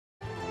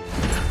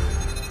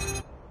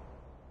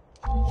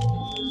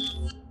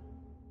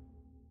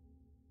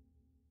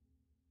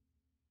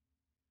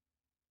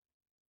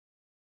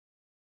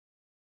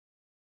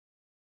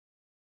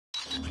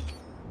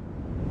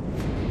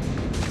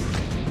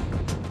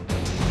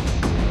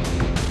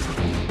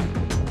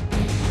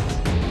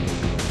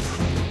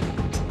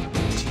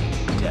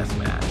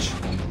Deathmatch.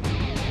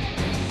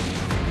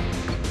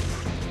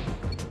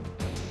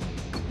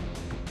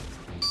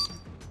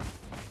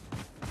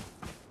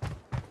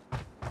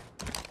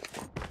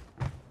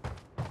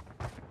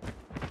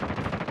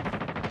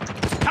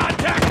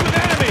 Contact with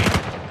enemy!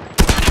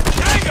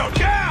 Tango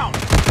down!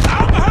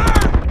 Out her!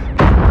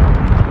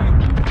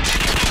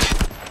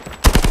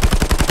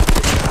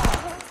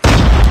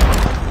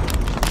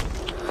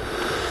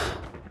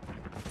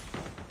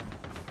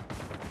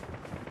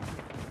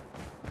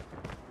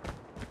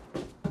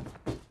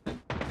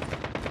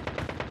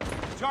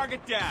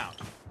 Target down.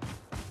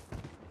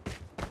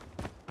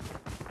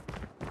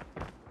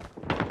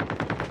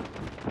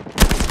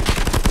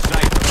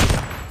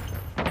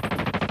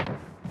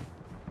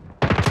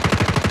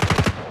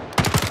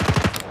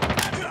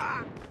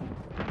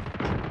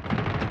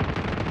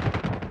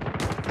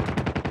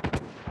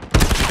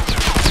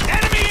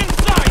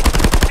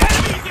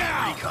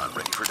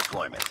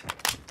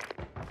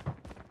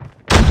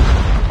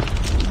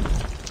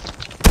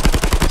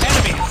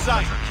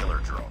 Killer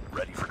drone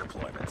ready for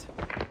deployment.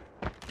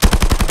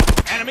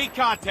 Enemy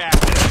contact.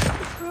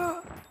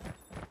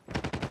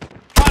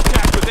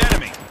 Contact with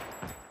enemy.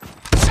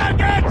 I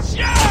got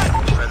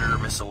shot! Predator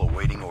missile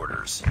awaiting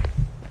orders.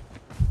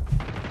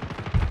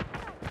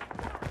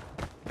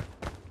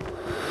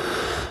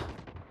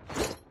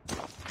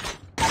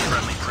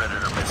 Friendly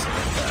Predator missile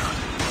inbound.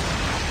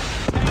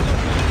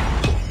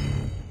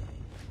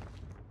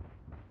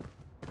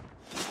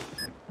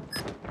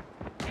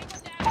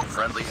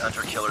 Friendly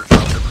hunter-killer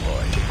drone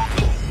deployed.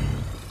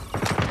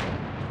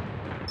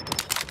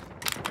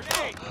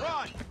 Grenade,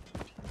 run!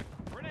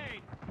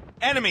 Grenade!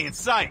 Enemy in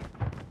sight!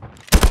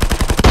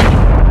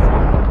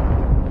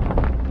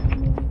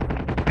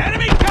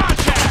 Enemy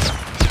contact!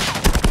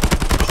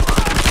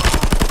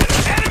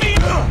 Enemy!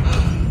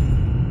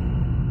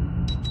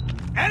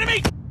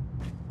 Enemy!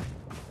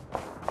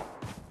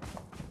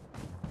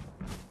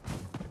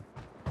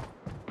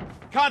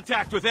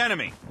 Contact with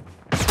enemy!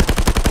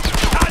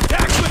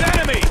 Contact with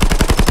enemy!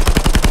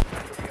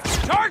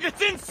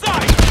 Target's in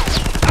sight!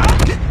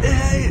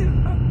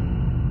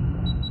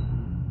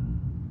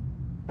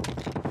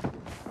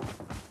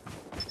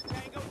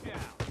 Tango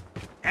down.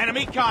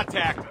 Enemy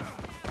contact!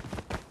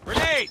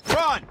 Grenade,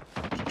 run!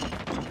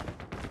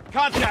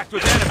 Contact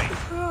with enemy!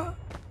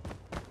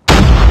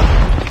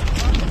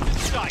 Target's in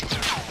sight!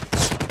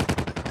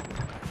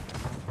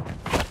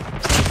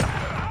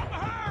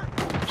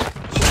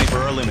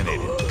 Sniper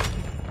eliminated.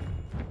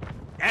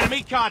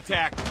 Enemy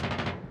contact!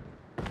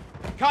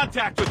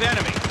 Contact with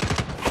enemy!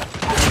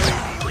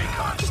 UAV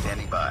recon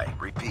standing by.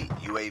 Repeat,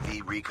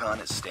 UAV recon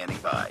is standing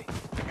by.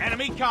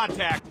 Enemy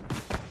contact!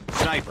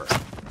 Sniper.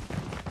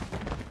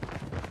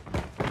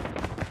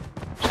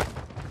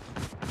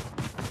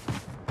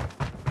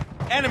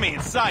 Enemy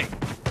in sight!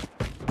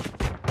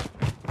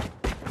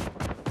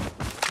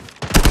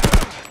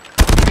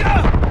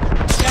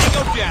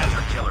 Tango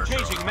down!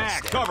 Changing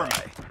mag, cover me!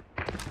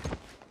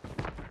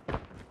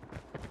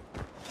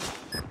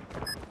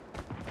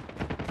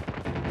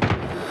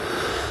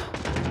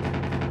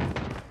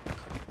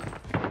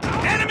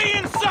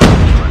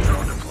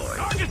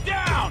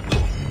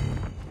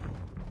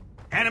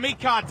 Enemy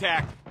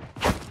contact!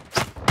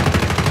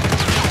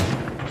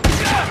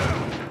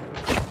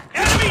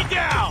 Enemy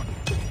down!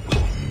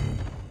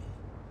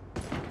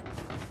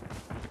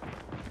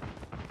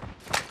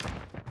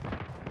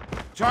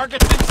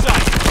 Targets in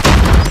sight!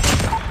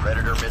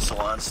 Predator missile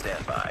on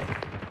standby.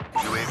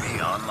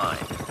 UAV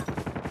online.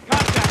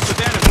 Contact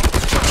with enemy!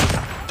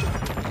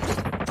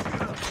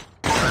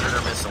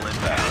 Predator missile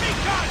inbound. Enemy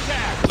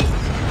contact!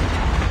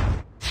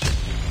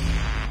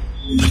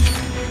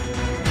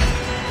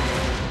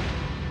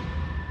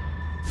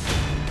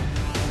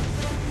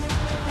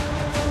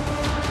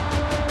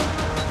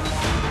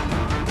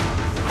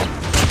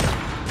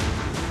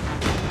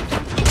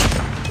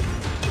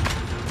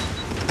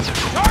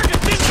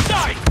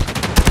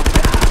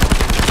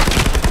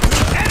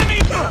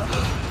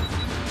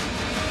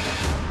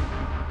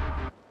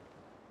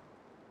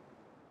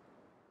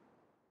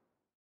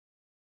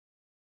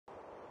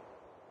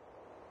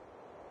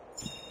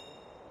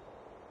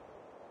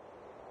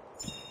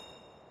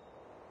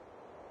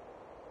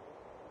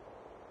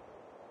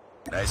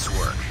 Nice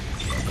work.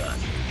 Well done.